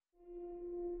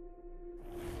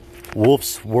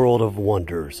Wolf's World of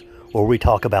Wonders, where we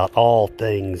talk about all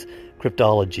things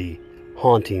cryptology,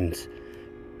 hauntings,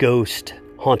 ghost,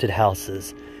 haunted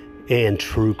houses, and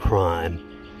true crime.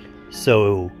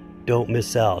 So don't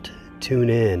miss out. Tune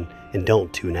in and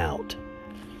don't tune out.